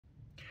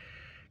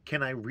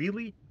Can I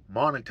really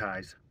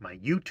monetize my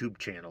YouTube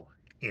channel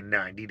in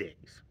 90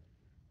 days?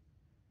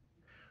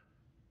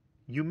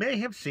 You may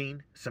have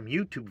seen some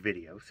YouTube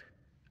videos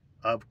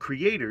of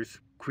creators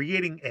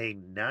creating a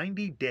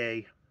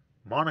 90-day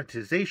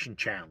monetization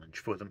challenge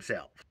for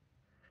themselves.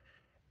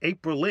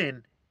 April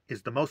Lynn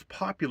is the most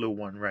popular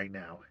one right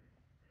now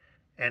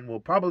and will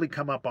probably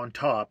come up on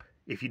top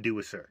if you do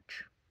a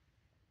search.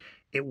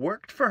 It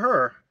worked for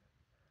her,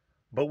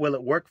 but will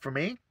it work for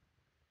me?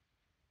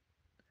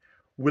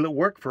 Will it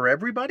work for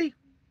everybody?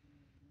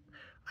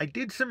 I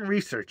did some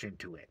research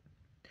into it,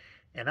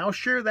 and I'll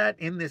share that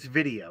in this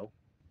video.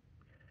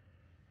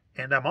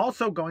 And I'm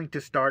also going to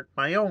start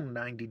my own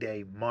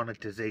 90-day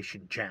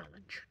monetization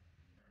challenge.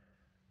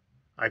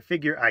 I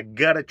figure I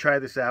gotta try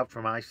this out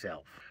for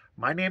myself.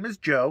 My name is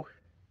Joe,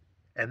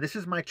 and this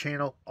is my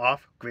channel,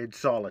 Off Grid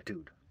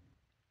Solitude.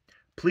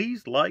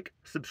 Please like,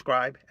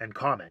 subscribe, and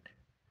comment.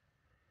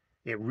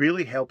 It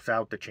really helps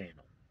out the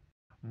channel.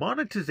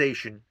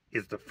 Monetization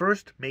is the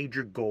first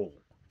major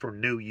goal for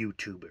new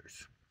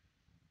YouTubers.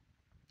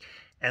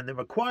 And the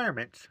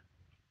requirements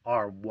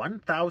are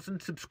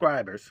 1,000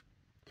 subscribers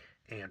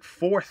and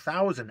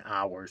 4,000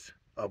 hours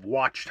of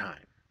watch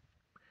time.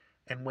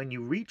 And when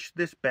you reach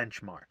this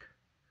benchmark,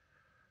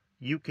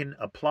 you can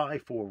apply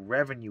for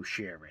revenue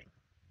sharing.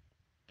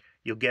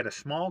 You'll get a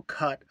small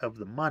cut of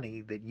the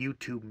money that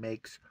YouTube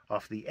makes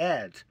off the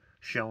ads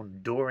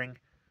shown during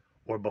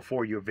or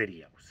before your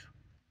videos.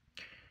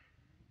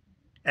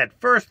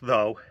 At first,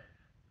 though,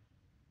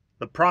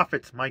 the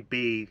profits might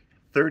be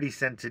 30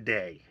 cents a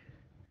day.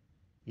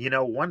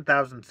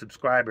 1,000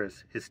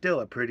 subscribers is still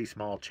a pretty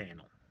small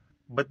channel.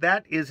 But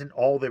that isn't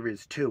all there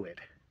is to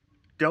it.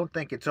 Don't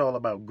think it's all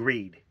about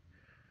greed.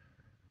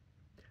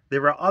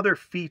 There are other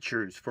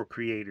features for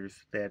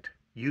creators that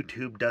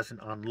YouTube doesn't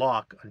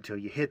unlock until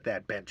you hit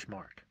that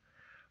benchmark.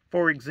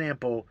 For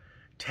example,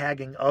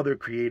 tagging other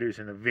creators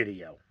in a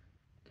video.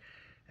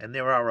 And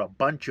there are a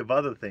bunch of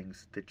other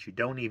things that you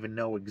don't even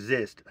know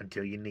exist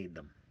until you need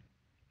them.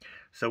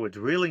 So it's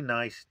really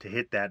nice to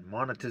hit that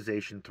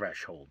monetization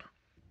threshold.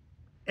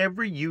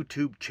 Every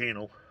YouTube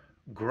channel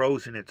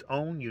grows in its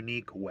own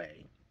unique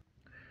way.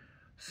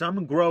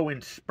 Some grow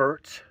in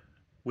spurts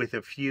with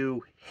a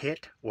few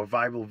hit or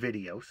viral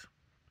videos.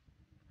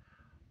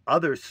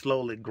 Others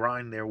slowly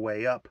grind their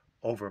way up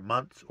over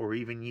months or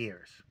even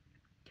years.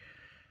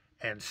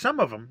 And some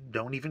of them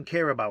don't even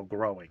care about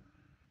growing.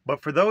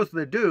 But for those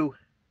that do,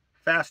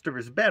 faster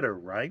is better,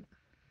 right?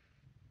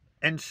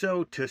 And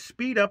so to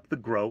speed up the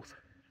growth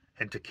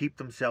and to keep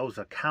themselves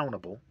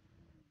accountable,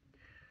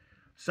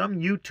 some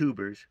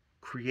YouTubers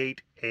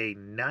create a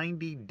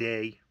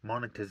 90-day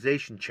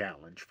monetization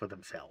challenge for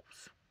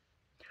themselves.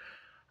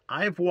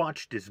 I've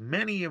watched as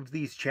many of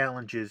these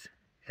challenges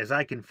as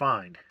I can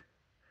find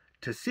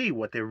to see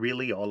what they're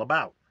really all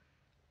about.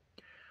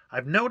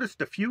 I've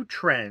noticed a few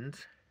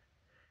trends,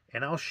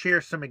 and I'll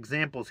share some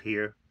examples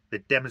here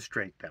that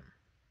demonstrate them.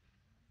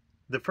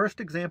 The first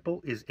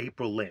example is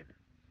April Lynn.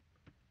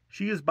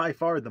 She is by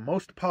far the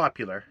most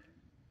popular,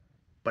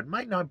 but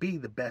might not be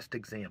the best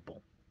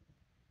example.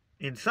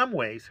 In some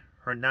ways,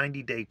 her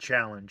 90-day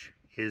challenge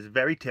is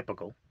very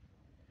typical,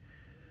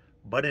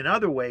 but in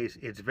other ways,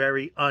 it's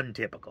very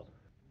untypical.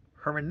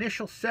 Her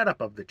initial setup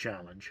of the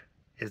challenge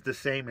is the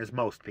same as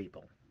most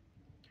people.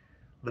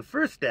 The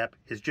first step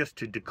is just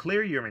to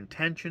declare your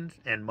intentions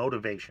and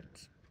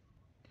motivations.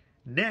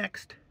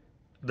 Next,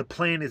 the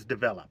plan is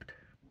developed.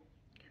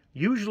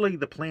 Usually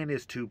the plan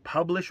is to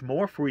publish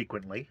more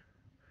frequently,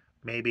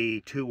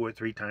 maybe 2 or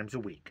 3 times a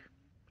week.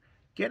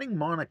 Getting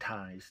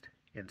monetized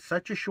in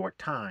such a short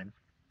time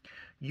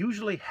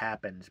usually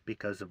happens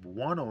because of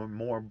one or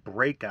more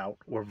breakout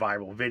or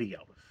viral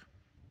videos.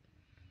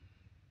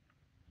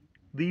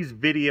 These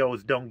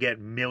videos don't get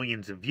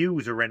millions of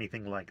views or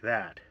anything like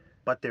that,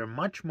 but they're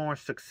much more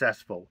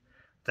successful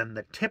than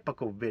the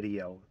typical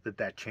video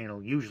that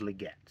channel usually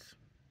gets.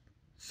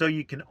 So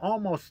you can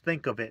almost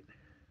think of it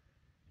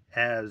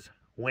as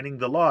winning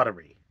the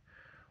lottery,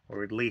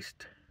 or at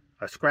least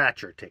a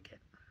scratcher ticket.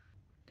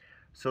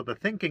 So the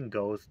thinking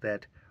goes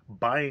that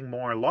buying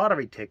more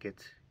lottery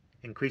tickets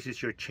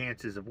increases your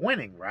chances of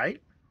winning,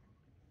 right?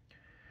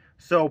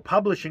 So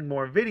publishing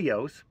more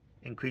videos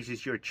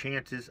increases your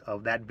chances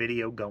of that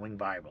video going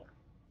viral.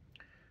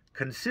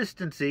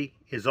 Consistency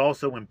is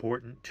also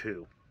important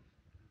too.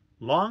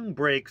 Long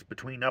breaks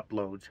between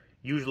uploads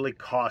usually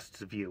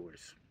costs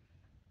viewers.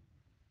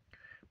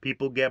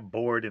 People get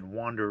bored and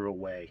wander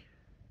away.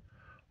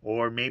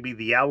 Or maybe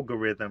the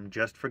algorithm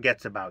just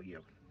forgets about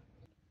you.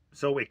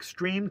 So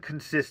extreme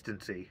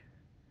consistency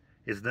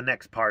is the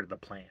next part of the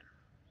plan.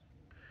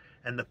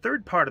 And the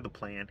third part of the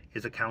plan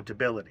is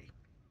accountability.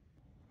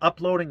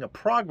 Uploading a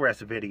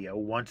progress video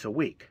once a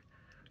week,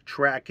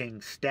 tracking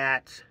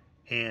stats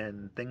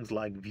and things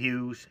like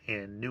views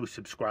and new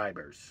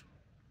subscribers.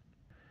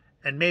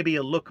 And maybe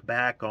a look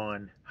back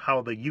on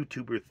how the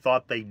YouTuber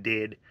thought they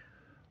did,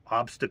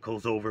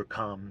 obstacles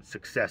overcome,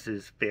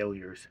 successes,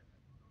 failures.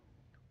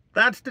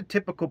 That's the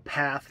typical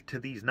path to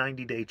these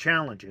 90-day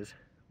challenges,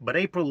 but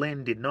April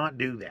Lynn did not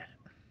do that.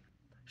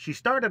 She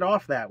started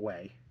off that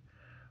way,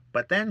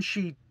 But then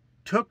she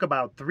took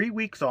about 3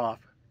 weeks off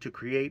to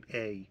create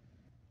a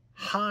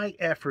high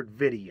effort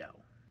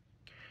video.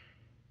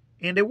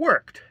 And it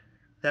worked.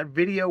 That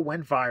video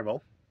went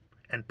viral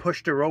and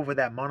pushed her over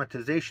that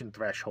monetization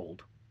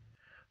threshold.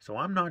 So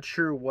I'm not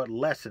sure what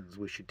lessons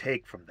we should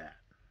take from that.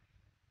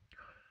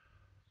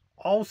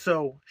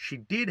 Also, she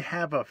did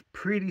have a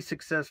pretty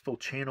successful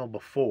channel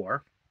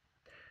before.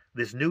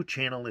 This new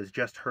channel is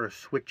just her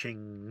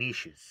switching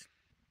niches.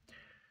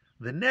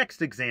 The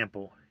next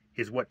example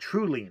is what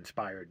truly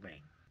inspired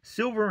me.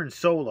 Silver and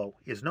Solo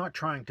is not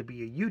trying to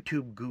be a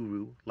YouTube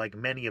guru like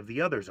many of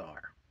the others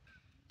are.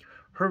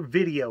 Her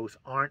videos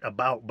aren't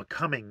about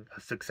becoming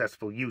a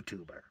successful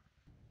YouTuber.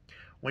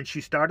 When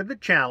she started the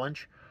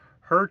challenge,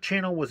 her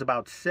channel was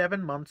about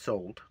 7 months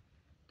old.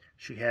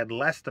 She had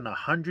less than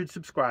 100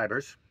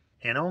 subscribers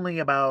and only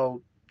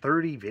about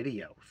 30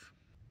 videos.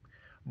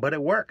 But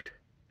it worked.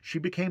 She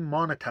became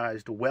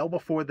monetized well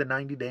before the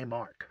 90-day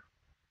mark.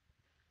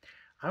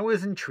 I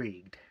was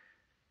intrigued.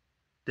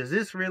 Does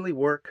this really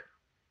work?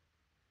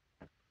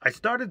 I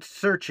started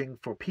searching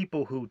for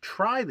people who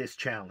try this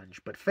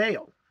challenge but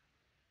fail.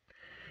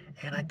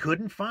 And I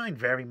couldn't find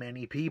very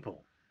many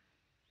people.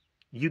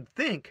 You'd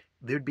think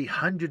there'd be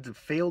hundreds of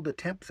failed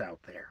attempts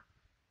out there.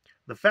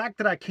 The fact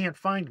that I can't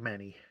find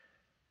many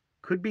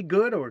could be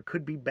good or it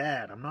could be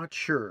bad. I'm not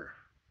sure.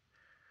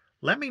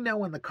 Let me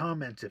know in the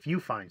comments if you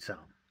find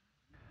some.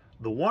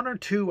 The one or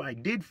two I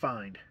did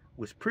find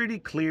was pretty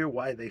clear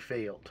why they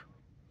failed.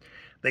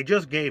 They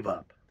just gave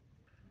up.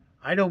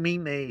 I don't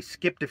mean they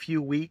skipped a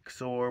few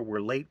weeks or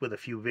were late with a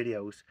few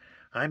videos.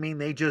 I mean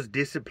they just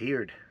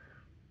disappeared.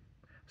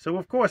 So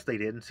of course they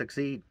didn't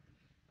succeed.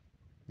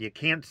 You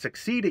can't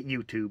succeed at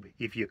YouTube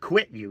if you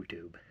quit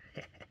YouTube.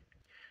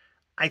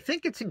 I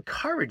think it's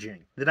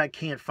encouraging that I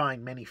can't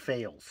find many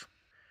fails.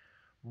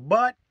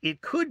 But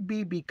it could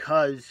be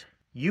because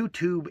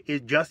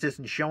YouTube just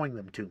isn't showing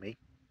them to me.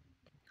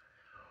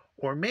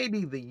 Or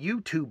maybe the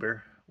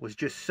YouTuber was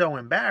just so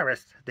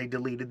embarrassed they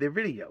deleted their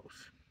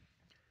videos.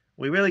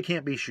 We really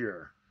can't be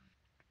sure.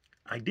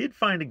 I did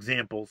find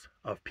examples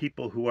of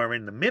people who are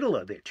in the middle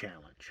of their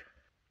challenge.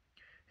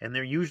 And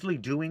they're usually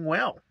doing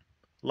well.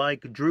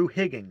 Like Drew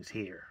Higgins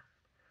here.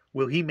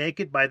 Will he make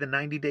it by the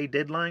 90-day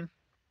deadline?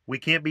 We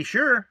can't be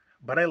sure,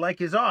 but I like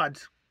his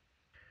odds.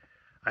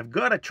 I've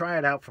got to try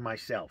it out for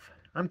myself.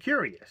 I'm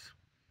curious.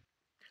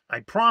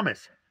 I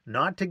promise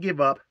not to give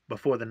up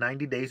before the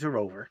 90 days are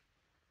over.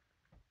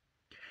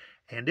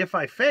 And if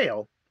I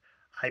fail,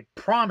 I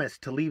promise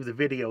to leave the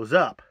videos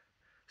up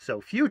so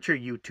future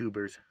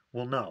YouTubers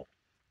will know.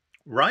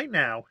 Right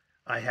now,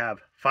 I have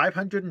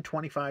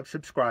 525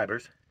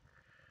 subscribers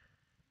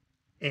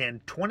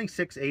and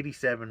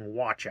 2687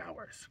 watch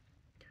hours.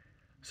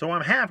 So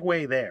I'm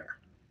halfway there.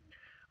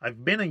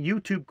 I've been a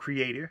YouTube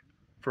creator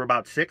for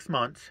about 6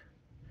 months,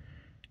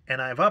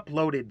 and I've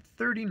uploaded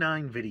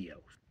 39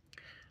 videos.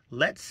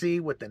 Let's see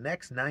what the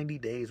next 90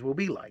 days will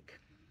be like.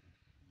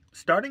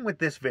 Starting with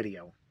this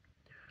video,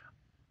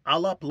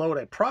 I'll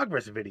upload a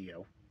progress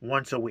video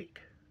once a week.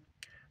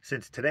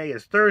 Since today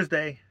is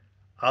Thursday,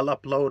 I'll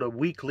upload a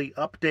weekly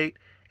update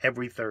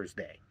every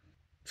Thursday.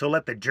 So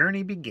let the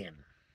journey begin.